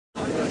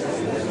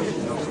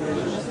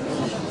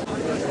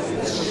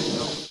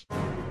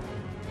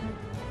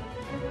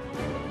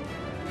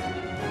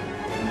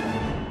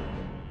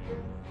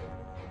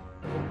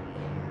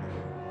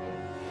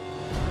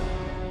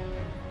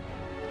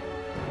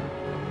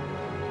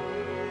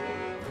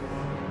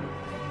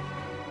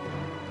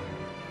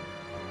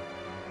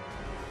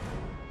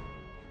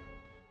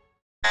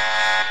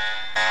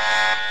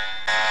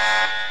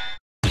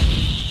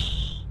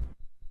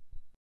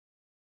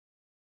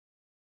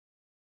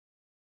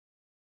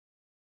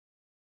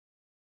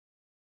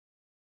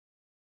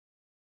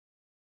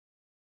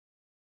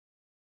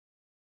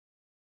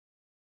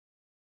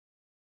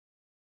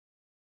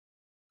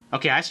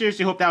Okay, I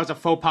seriously hope that was a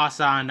faux pas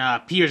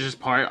on Piers'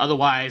 part.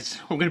 Otherwise,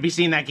 we're going to be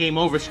seeing that game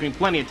over screen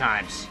plenty of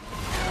times.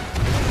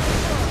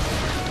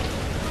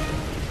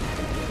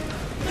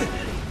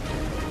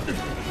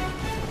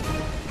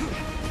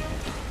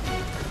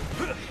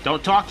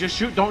 Don't talk, just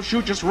shoot. Don't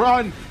shoot, just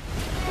run.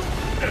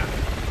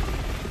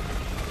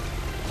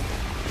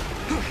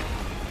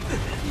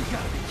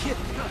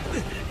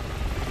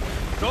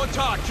 Don't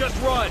talk, just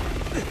run.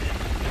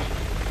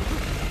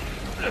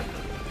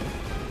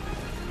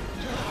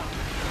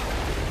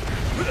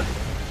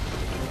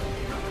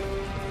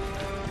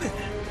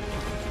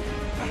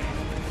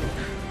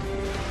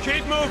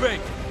 Keep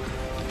moving.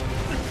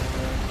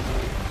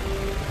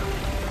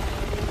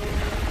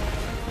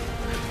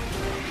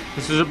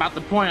 This is about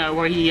the point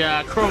where he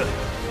croaked.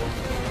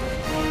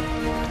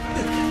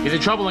 He's in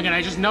trouble again,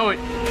 I just know it.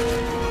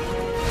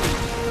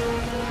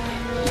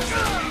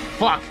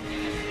 Fuck.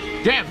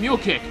 Damn, mule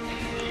kick.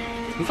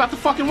 Move out the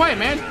fucking way,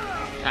 man.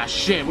 Ah,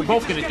 shit, we're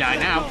both gonna die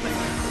now.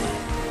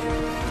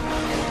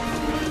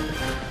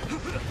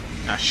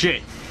 Ah,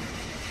 shit.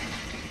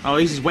 Oh,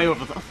 he's way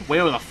over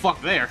the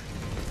fuck there.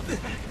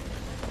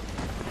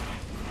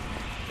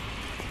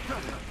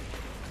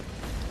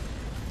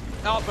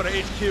 Alpha to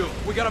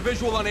HQ. We got a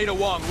visual on Ada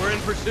Wong. We're in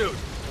pursuit.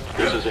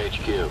 This is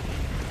HQ.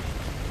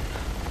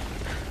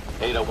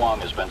 Ada Wong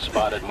has been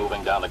spotted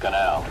moving down the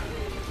canal.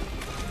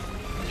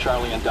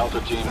 Charlie and Delta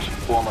teams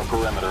form a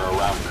perimeter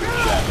around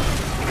Kuchek.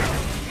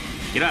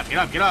 Get up, get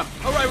up, get up.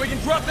 All right, we can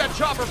drop that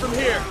chopper from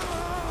here.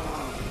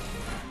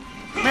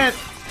 Man.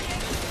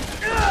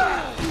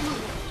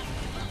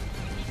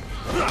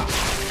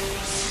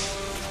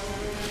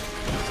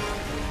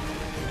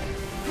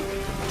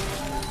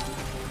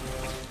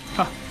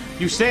 Huh.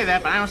 You say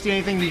that, but I don't see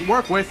anything to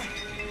work with.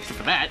 Except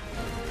for that.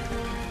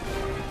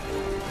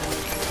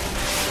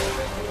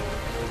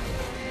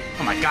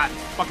 Oh my god,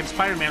 fucking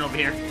Spider-Man over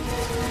here.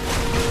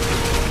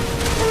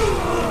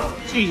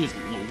 Jeez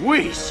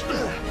Louise.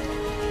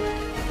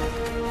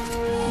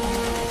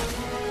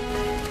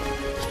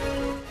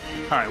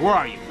 Alright, where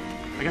are you?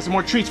 I got some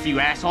more treats for you,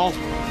 asshole.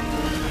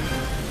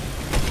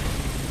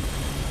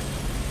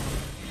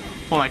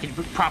 Well, I can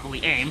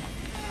properly aim.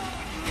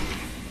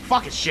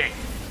 Fucking shit.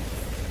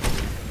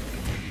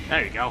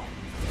 There you go.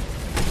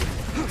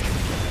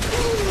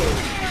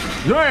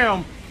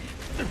 Damn!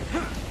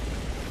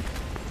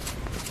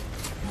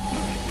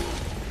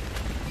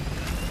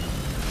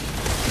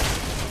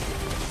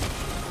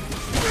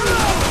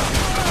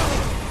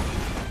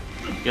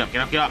 Get up,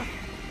 get up, get up.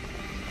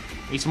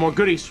 Need some more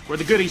goodies. Where are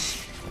the goodies?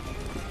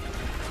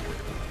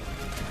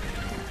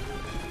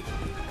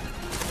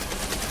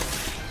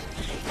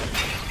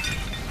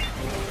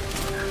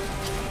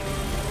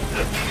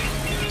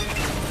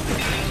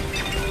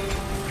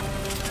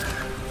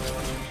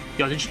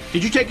 Yo,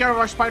 did you take care of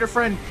our spider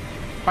friend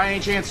by any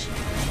chance?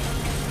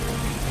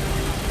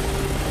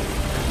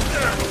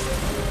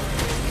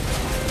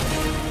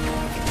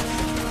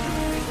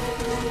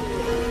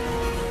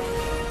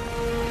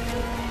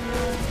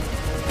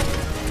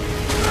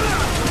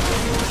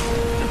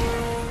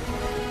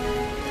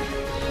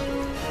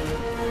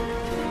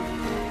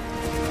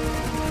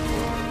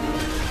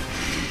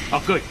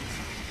 Oh, good.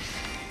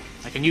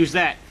 I can use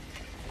that.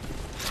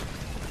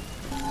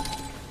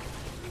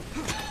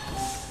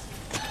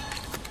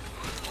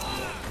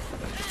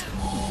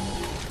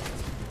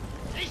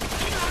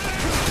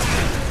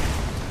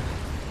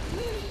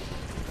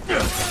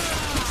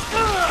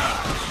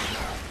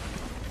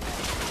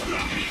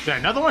 Is there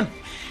another one?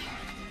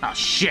 Oh,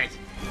 shit.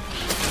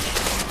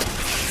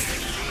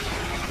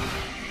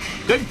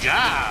 Good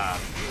job.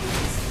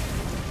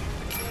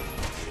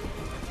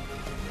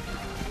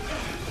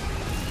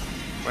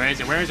 Where is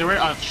it? Where is it? Where?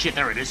 Oh, shit,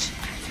 there it is.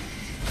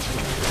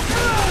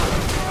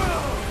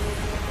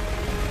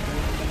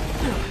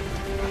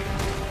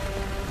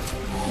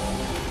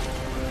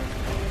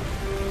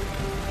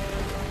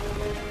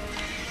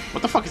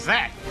 What the fuck is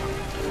that?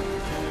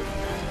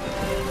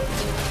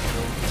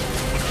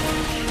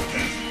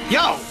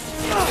 Yo!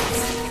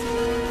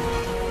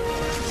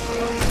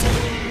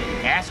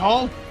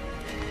 Asshole!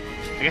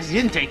 I guess he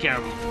didn't take care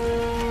of him.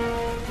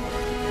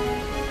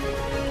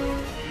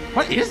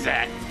 What is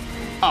that?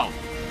 Oh.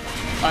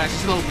 Oh, it's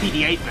just a little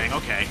PD-8 thing,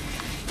 okay.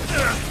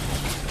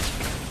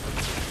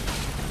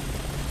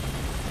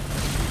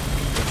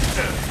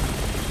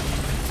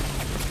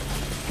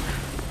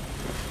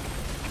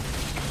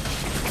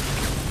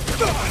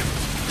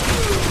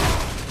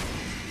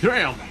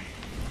 Damn!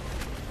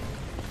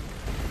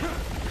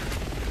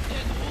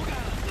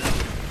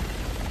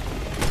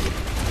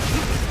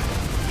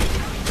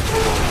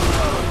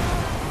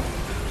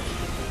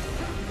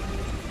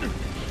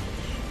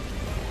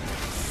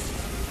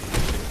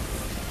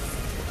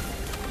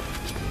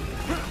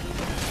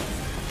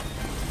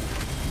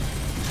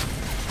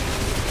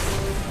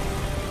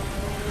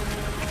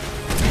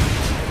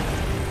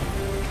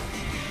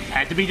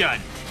 Had to be done.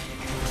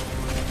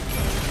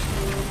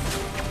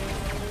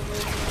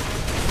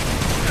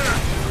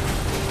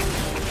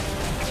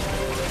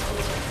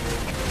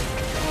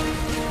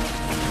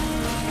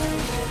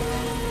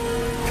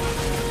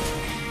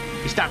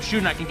 stop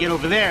shooting, I can get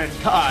over there and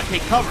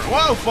take cover.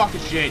 Whoa,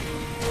 fucking shit.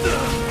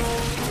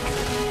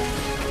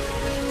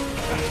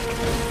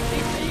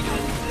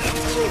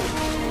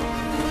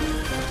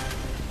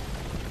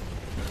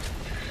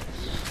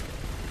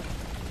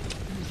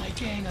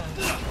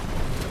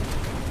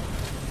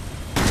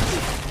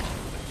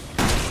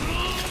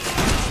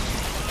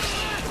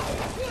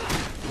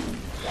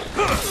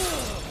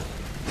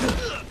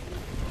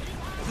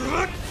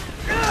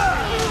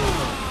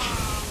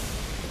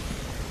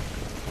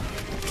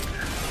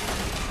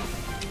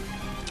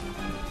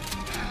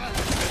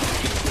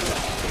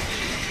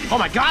 Oh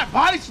my god,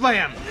 body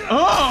slam!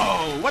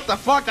 Oh, what the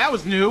fuck? That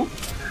was new.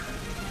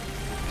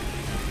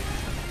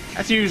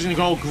 That's using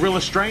the old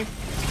gorilla strength.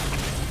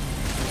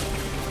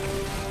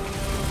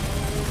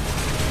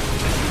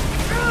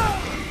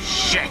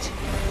 Shit!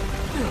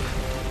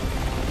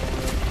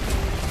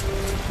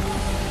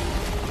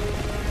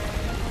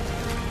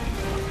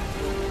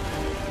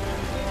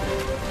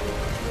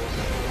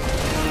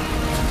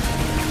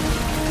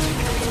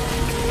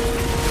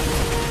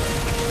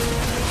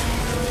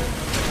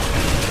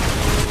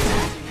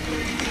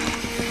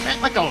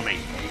 Let go of me.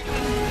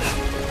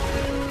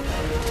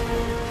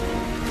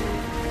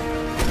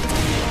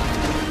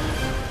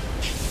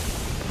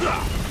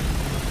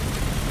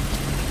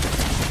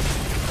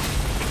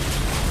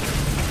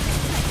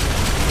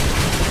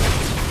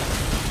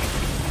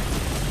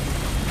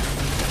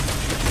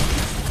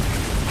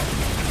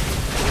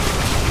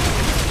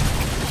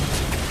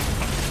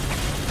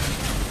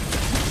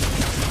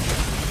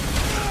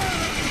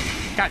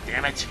 God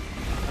damn it.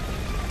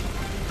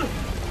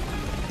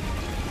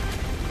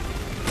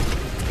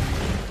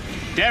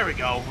 There we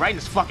go, right in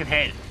his fucking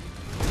head.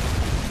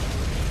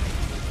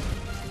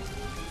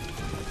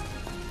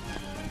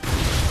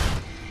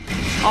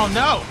 Oh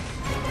no!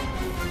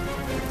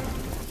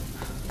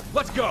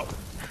 Let's go!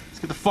 Let's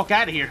get the fuck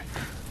out of here.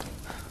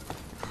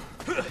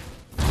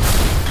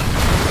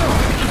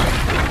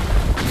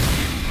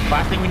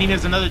 Last thing we need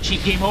is another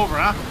cheap game over,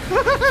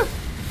 huh?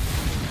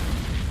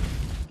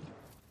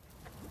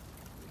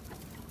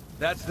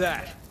 That's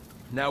that.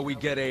 Now we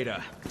get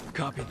Ada.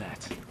 Copy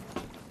that.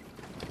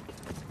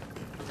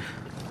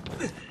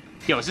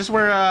 Yo, is this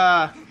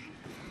where,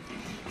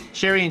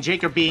 Sherry and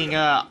Jake are being,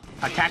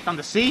 attacked on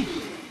the sea?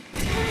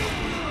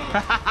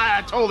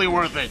 Totally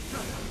worth it.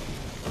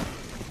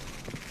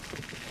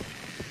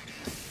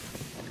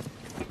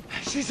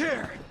 She's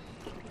here!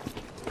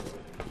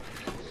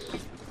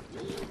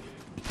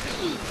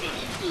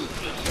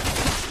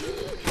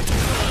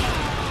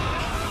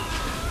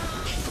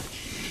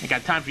 Ain't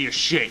got time for your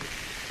shit.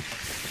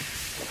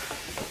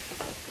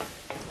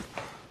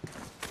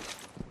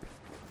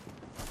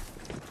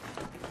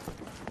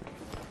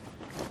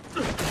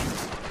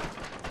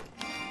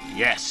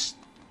 Yes.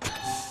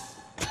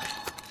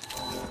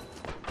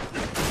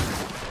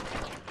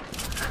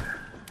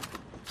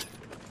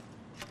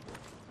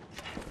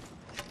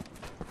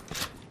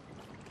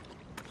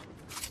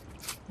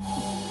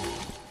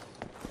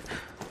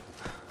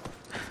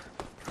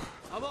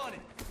 I'm on it.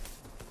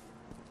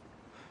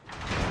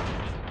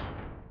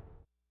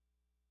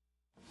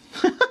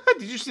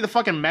 Did you see the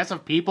fucking mess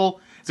of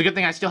people? It's a good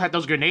thing I still had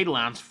those grenade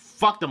rounds.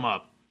 Fuck them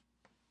up.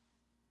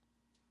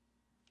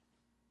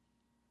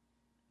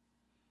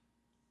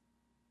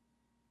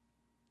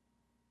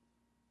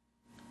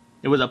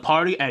 It was a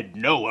party and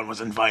no one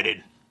was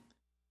invited.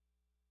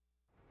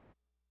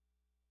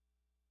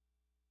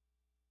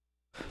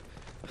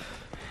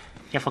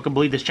 Can't fucking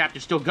believe this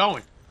chapter's still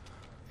going.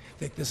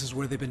 Think this is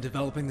where they've been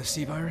developing the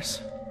C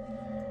virus?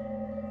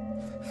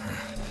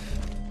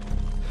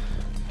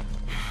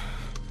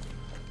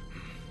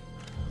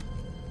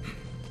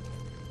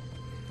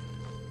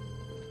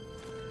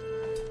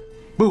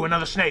 Boo,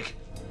 another snake.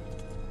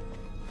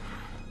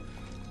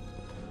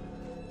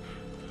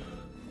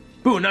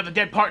 Boo, another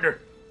dead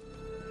partner.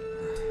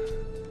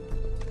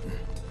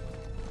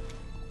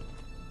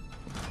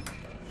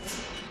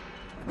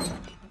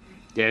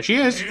 There she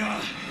is.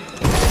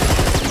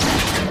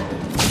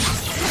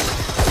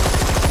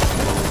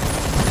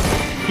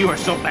 You are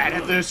so bad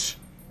at this.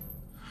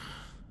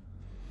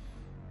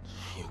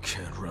 You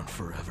can't run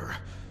forever.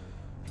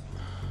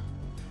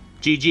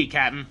 GG,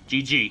 Captain.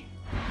 GG.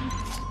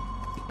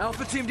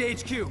 Alpha Team to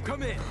HQ,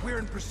 come in. We're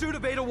in pursuit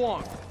of Ada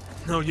Wong.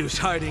 No use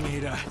hiding,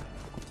 Ada.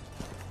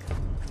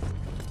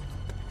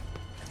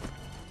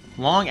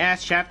 Long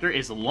ass chapter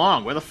is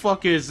long. Where the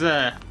fuck is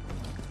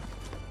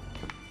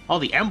all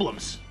the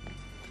emblems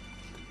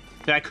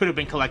that I could have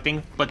been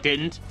collecting but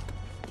didn't?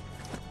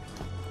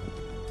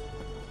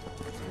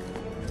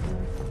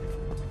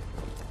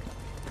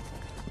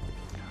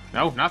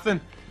 No, nothing.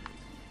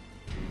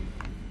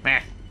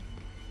 Man.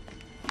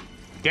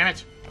 Damn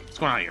it. What's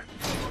going on here?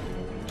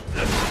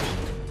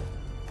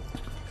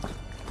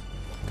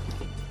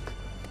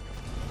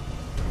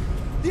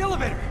 The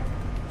elevator!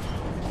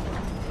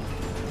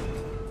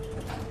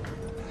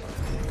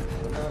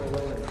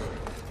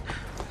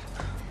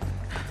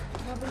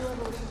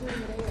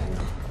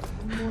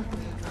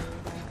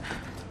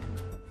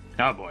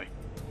 Oh boy.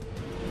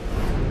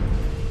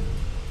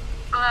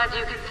 Glad glad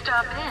you could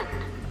stop in.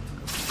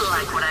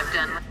 Like what I've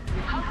done.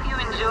 Hope you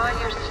enjoy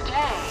your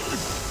stay.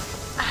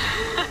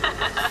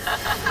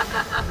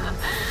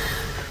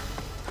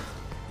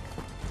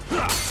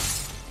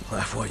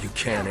 Laugh while you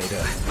can,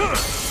 Ada.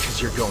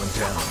 Because you're going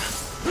down.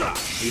 Are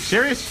you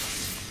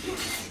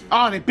serious?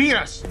 Oh, they beat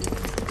us!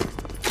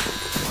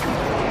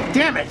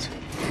 Damn it!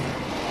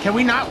 Can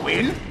we not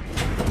win?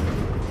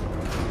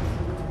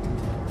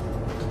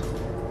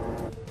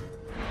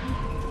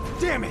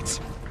 Damn it!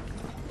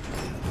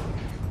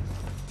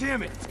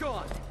 Damn it, it's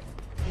gone!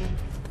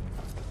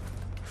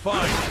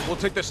 Fine, we'll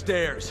take the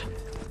stairs.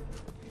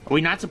 Are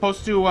we not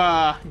supposed to,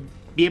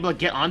 be able to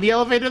get on the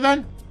elevator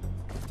then?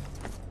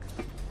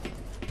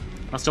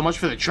 Not so much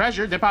for the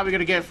treasure, they're probably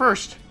gonna get it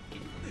first.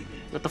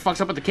 What the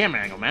fuck's up with the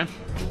camera angle, man?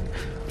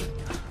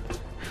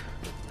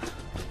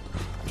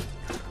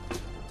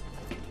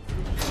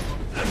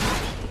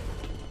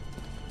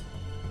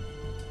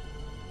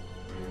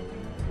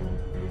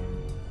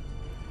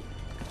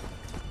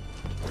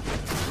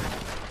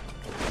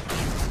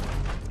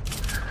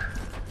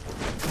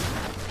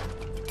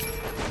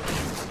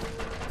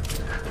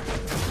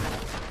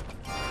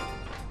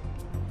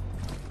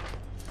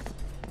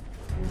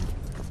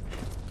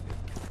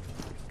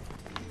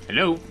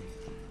 Hello?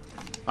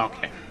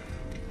 Okay.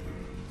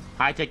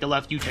 I take the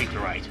left, you take the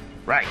right.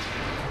 Right.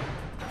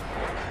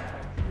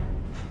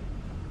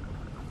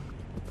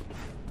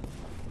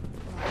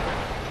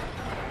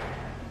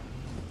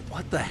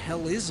 What the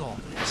hell is all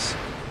this?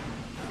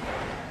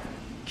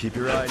 Keep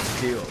your eyes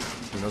peeled.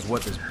 Who knows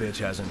what this bitch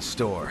has in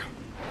store.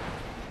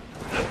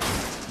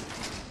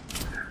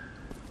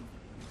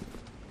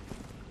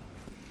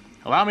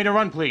 Allow me to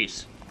run,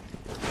 please.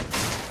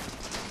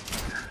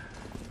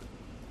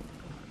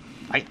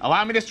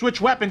 Allow me to switch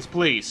weapons,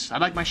 please. I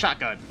like my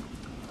shotgun.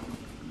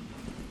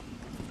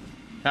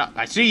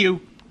 I see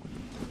you.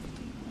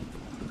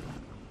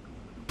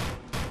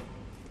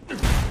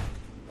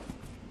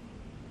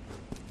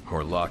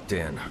 We're locked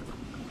in.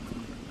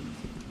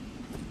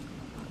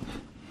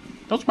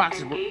 Those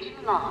boxes were...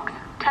 Engaging logs.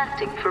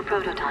 Testing for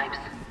prototypes.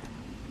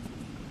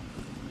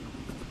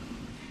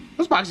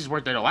 Those boxes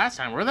weren't there the last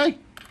time, were they?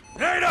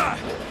 Ada!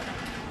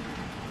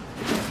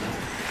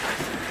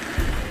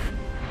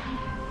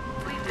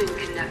 We've been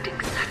conducting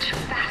such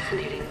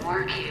fascinating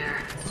work here.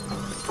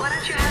 Why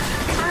don't you have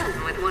some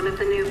fun with one of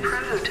the new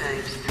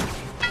prototypes?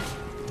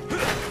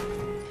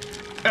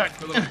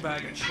 Your little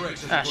bag of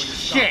tricks isn't going to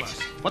stop Shit!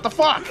 us. What the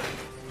fuck?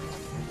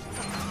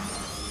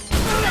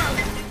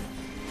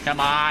 Come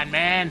on,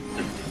 man.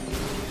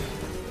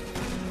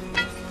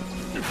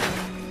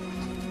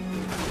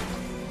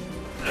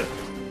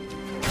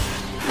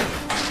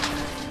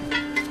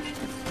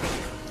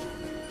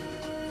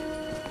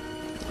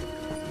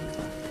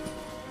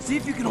 See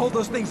if you can hold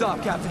those things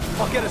off, Captain.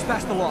 I'll get us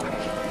past the lock.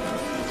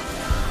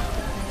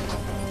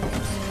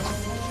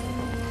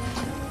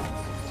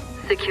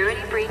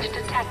 Security breach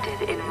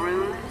detected in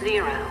room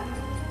 0.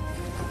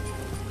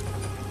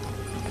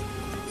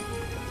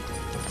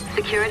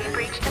 Security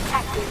breach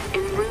detected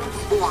in room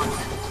 1.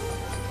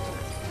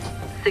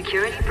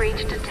 Security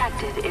breach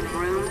detected in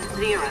room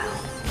 0.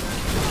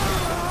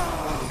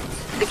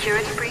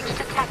 Security breach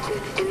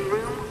detected in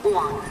room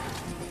 1.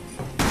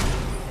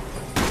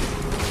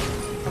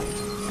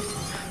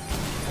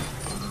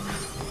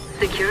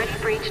 Security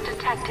breach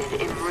detected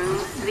in room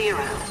 0.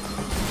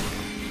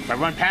 If I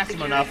run past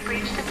him enough.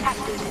 Security breach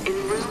detected in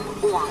room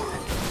 1.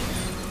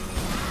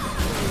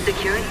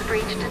 Security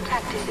breach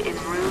detected in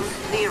room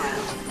 0.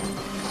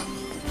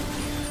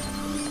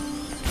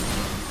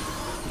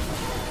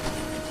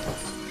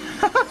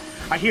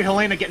 I hear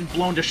Helena getting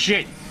blown to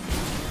shit.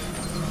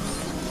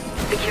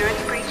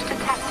 Security breach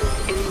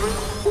detected in room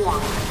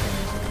 1.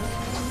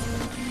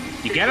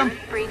 You get him?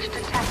 Security breach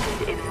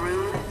detected in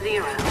room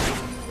 0.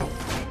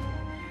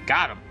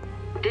 Got him.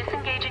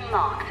 Disengaging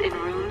locks in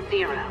room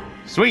 0.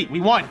 Sweet, we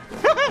won.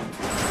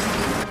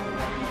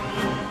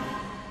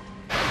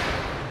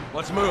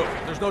 Let's move.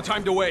 There's no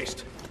time to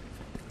waste.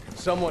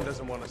 Someone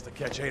doesn't want us to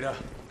catch Ada.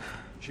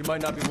 She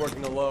might not be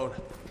working alone.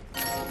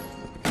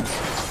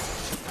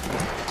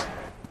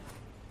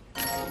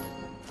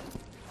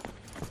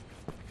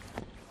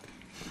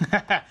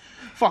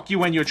 Fuck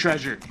you and your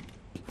treasure.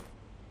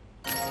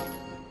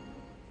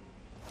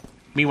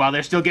 Meanwhile,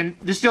 they're still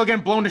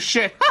getting blown to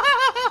shit.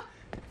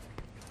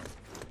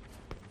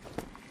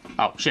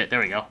 Oh shit! There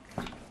we go.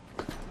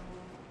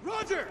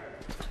 Roger.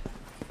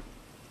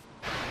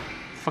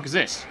 Fuck is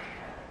this?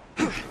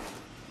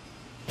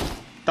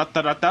 Da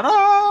da da da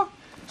da!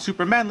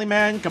 Super manly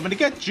man coming to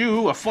get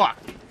you. A fuck.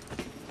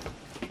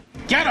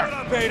 Get her! Shut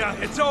up, Ada.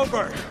 It's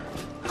over.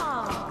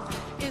 Aw,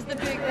 is the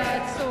big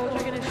bad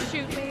soldier gonna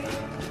shoot me?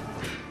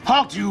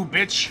 Halt you,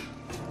 bitch!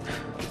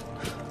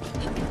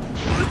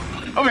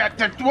 Oh yeah,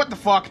 what the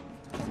fuck?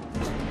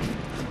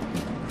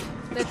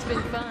 That's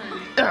been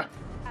fun. Ugh.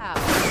 Ow.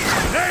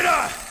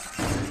 Ada!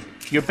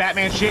 Your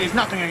Batman shit is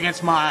nothing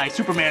against my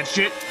Superman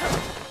shit.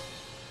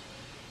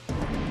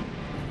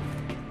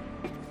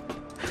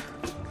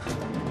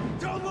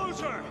 Don't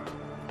lose her!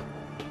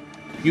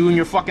 You and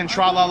your fucking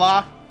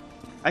tra-la-la.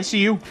 I see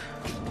you.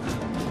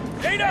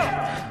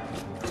 Ada!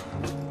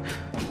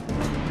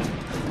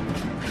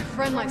 Your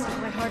friend likes to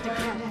play hard to get.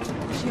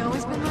 Has she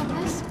always been like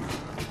this?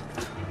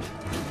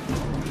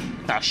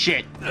 Oh,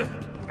 shit.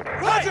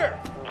 Roger!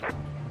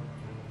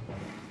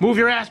 Move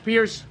your ass,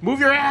 Pierce. Move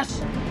your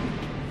ass.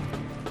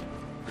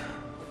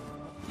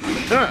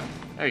 There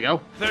you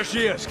go. There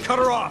she is. Cut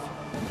her off.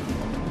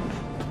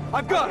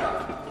 I've got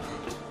her.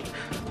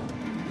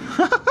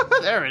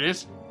 There it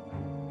is.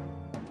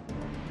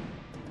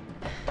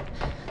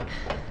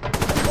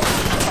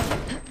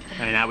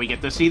 And now we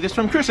get to see this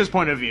from Chris's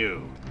point of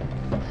view.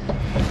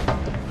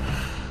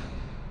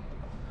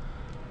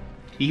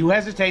 He who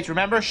hesitates,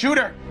 remember, shoot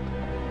her.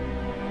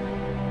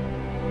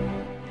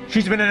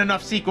 She's been in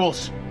enough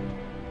sequels.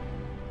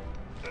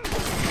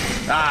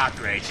 Ah,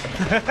 great.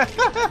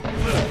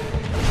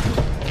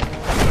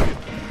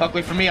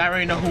 Luckily for me, I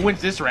already know who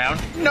wins this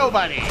round.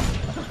 Nobody.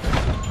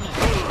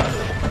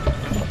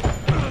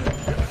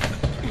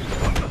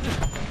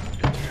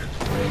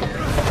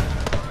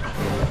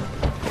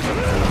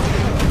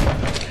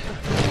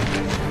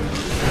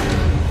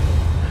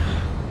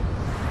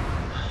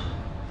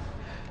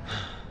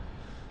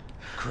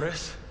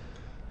 Chris?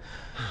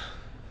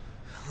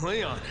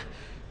 Leon?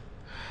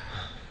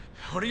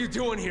 What are you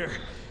doing here?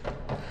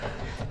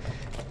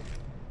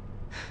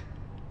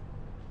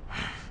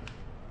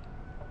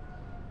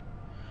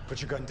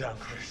 Put your gun down,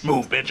 Chris.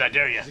 Move, bitch, I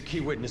dare you. She's a key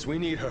witness. We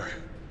need her.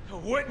 A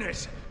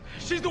witness?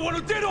 She's the one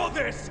who did all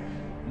this!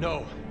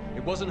 No,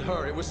 it wasn't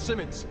her. It was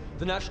Simmons,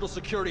 the National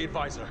Security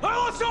Advisor. I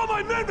lost all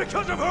my men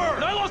because of her!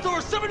 And I lost over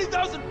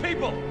 70,000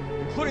 people,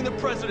 including the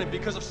President,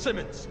 because of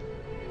Simmons.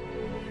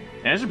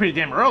 Yeah, this is pretty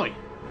damn early.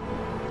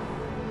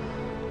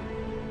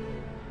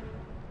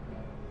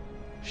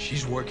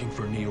 She's working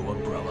for Neo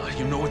Umbrella.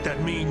 You know what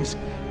that means?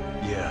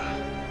 Yeah,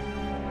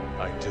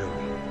 I do.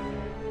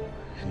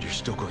 And you're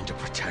still going to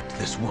protect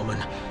this woman?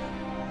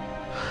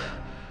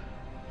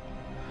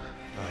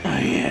 I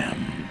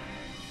am.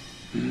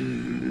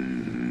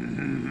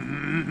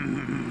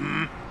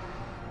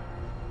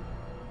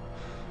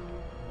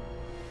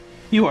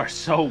 You are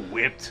so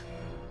whipped.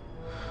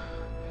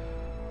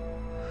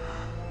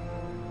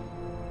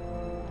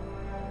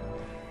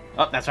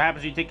 Oh, that's what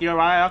happens when you take your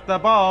eye off the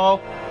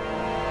ball.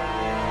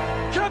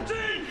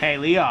 Captain! Hey,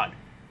 Leon.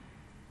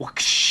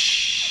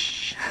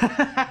 Whoosh.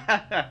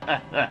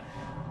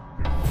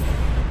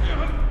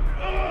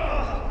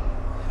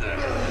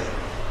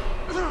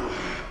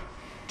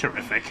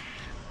 Terrific.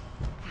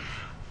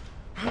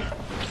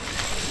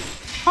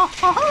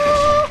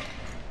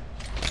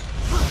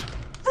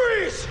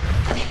 Freeze!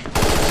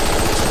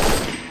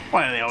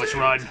 Why do they always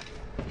run?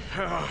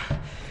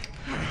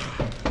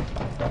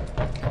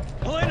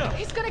 Helena!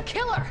 He's gonna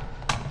kill her!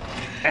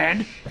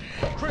 And?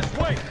 Chris,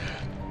 wait!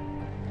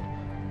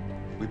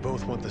 We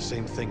both want the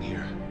same thing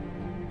here.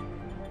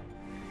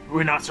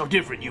 We're not so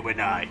different, you and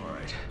I. All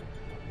right.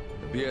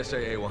 The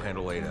BSAA will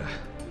handle Ada.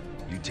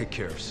 You take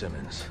care of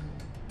Simmons.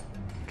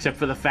 Except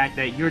for the fact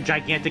that you're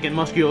gigantic and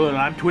muscular and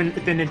I'm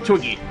thin and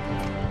twiggy.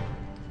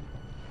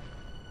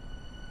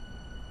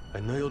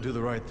 I know you'll do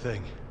the right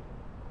thing.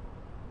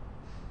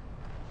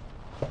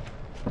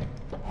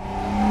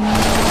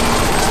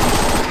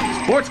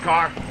 Sports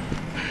car.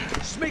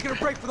 Just making a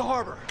break for the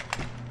harbor.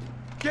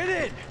 Get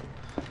in!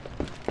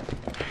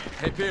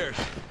 Hey, Pierce.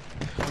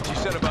 What you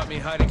said about me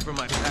hiding from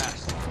my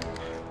past.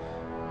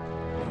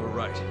 You were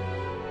right.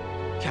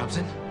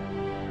 Captain,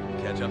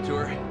 Catch up to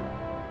her?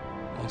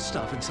 won't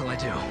stop until I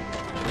do.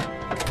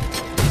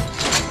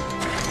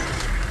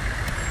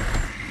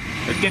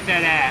 Let's get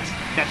that ass.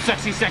 That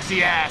sexy,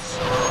 sexy ass.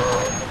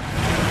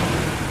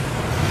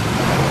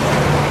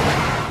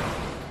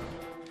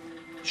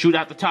 Shoot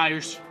out the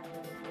tires.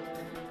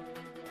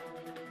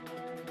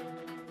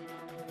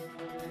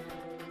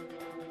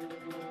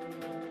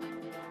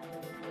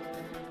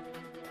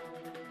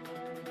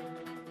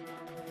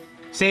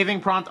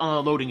 Saving prompt on a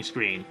loading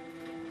screen.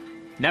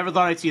 Never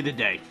thought I'd see the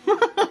day.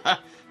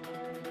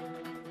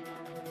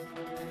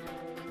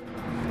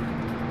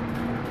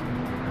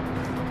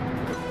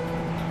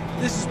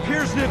 This is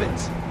Piers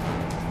Nibbins.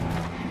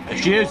 There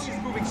she is. He's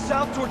moving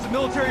south towards the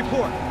military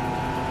port.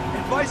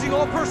 Advising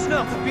all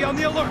personnel to be on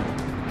the alert.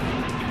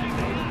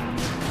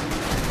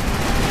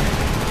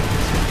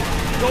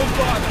 Don't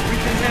bother, we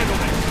can handle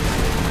this.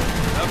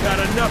 I've had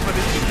enough of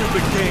this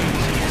stupid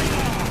games.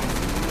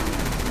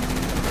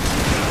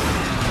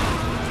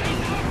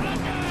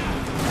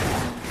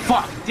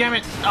 Fuck, damn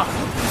it. Oh.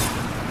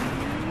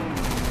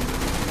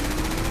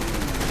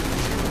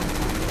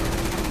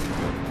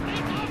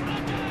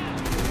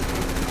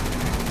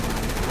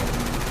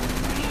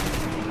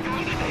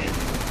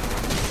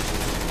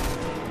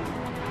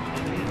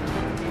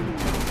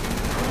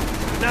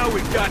 Now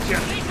we've got you.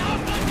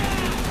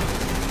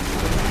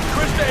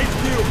 Chris to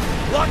HQ.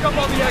 Lock up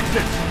all the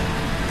exits.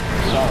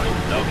 Sorry,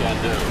 no can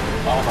do.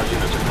 All of our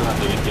units are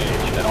currently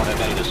engaged. They don't have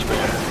any to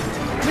spare.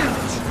 Damn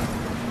it.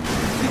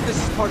 Think this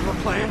is part of our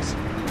plans?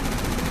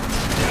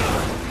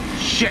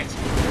 Shit.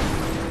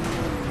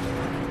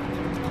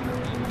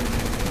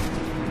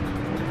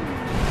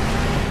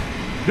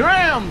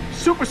 Ram!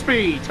 Super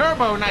speed!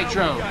 Turbo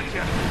nitro!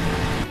 Gotcha.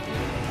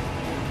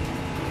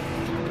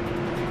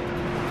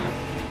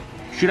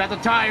 Shoot out the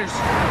tires!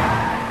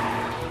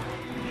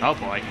 Oh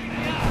boy.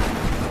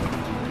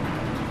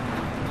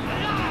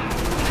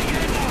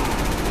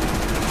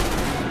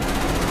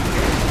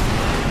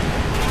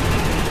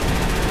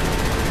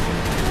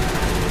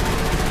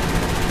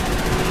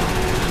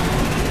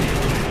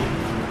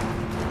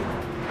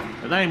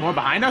 Are there any more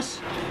behind us?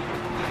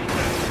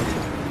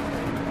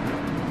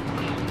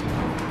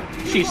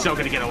 She's so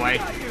gonna get away.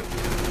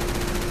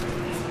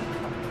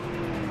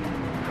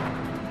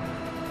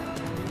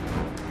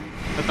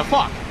 What the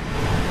fuck?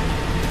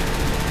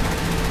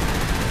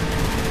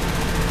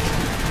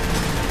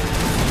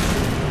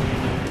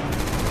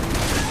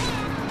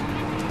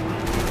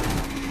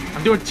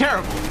 I'm doing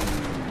terrible.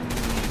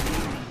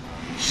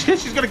 Shit,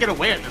 she's gonna get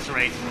away at this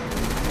rate.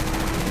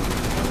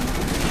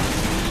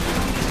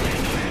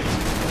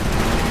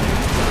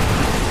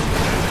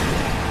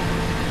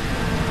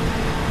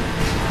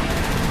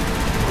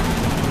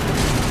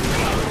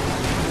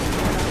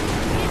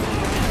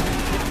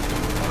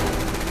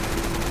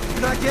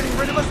 You're not getting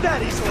rid of us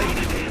that easily.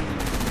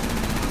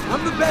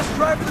 I'm the best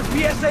driver the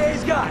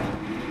PSAA's got.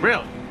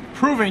 Really?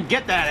 Prove and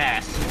get that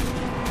ass.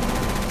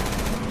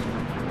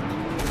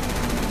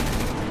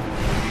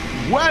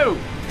 Whoa!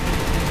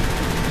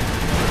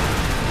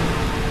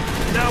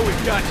 Now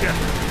we've got you.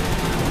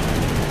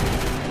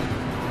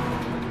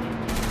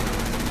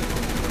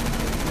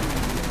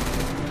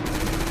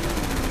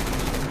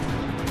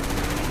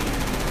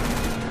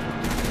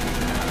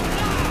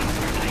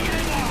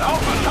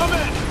 Alpha, come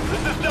in!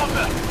 This is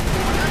Delta.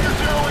 You're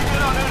zeroing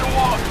in on Ada.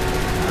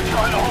 We're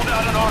trying to hold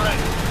out on our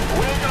end, but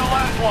we ain't gonna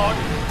last long.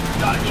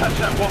 Gotta catch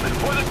that woman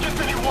before this gets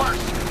any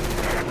worse.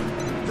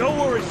 Don't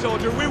worry,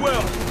 soldier, we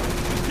will.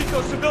 Just keep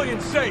those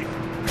civilians safe.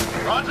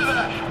 Roger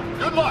that.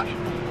 Good luck.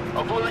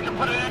 Hopefully we can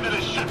put an end to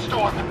this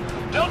shitstorm.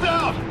 Delta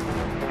out!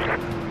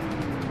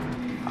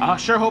 I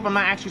sure hope I'm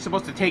not actually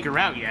supposed to take her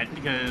out yet,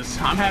 because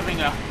I'm having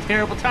a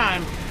terrible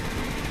time.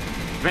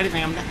 If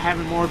anything, I'm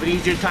having more of an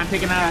easier time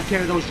taking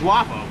care of those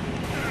Guapo.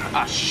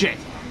 Ah, shit.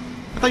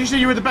 I thought you said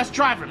you were the best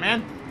driver,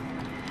 man.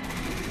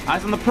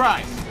 Eyes on the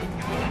prize.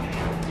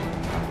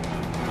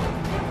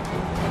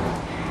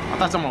 I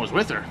thought someone was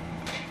with her.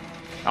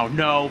 Oh,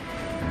 no.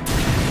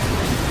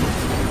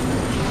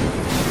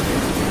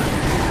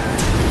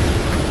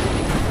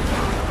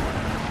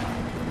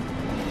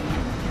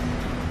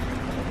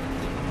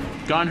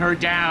 Gun her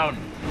down.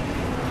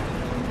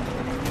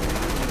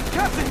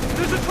 Captain,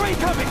 there's a train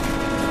coming!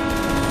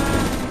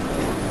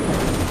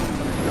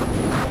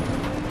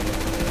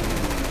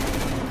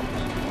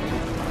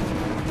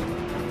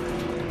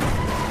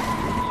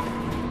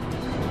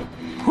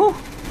 Whew.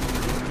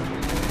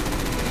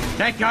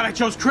 Thank God I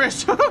chose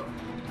Chris.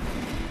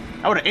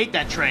 I would have ate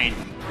that train.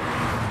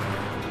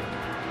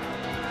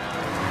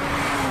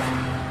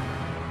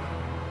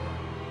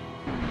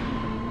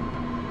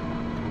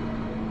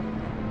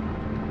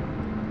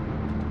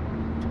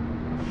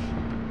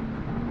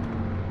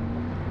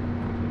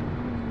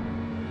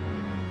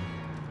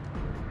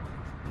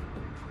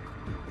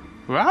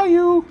 Where are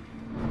you?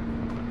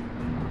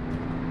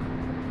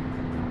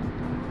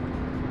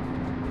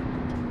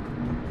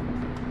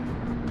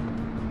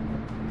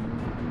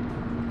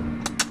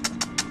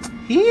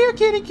 Here,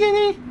 kitty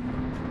kitty.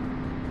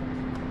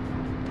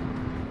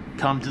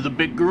 Come to the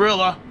big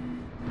gorilla.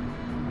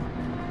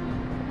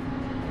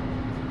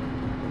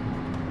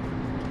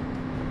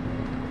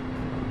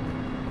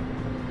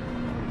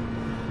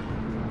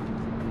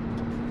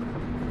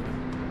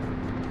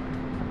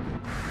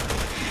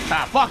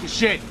 Ah, fucking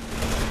shit.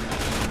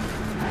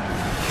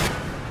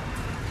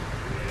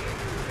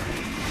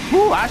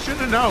 Whew, I should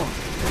have known.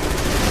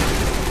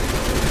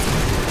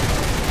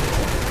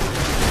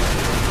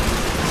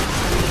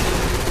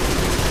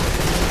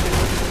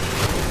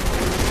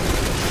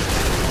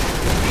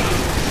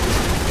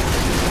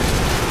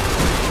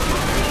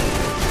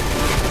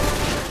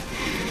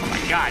 Oh my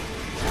God.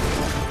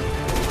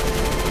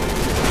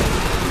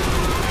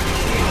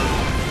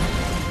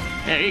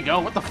 There you go.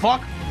 What the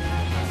fuck?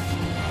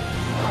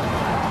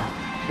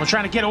 We're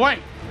trying to get away.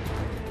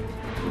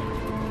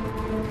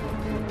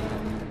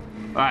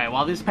 Alright,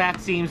 while this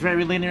path seems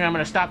very linear, I'm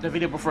going to stop the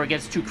video before it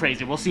gets too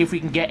crazy. We'll see if we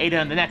can get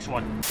Ada in the next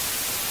one.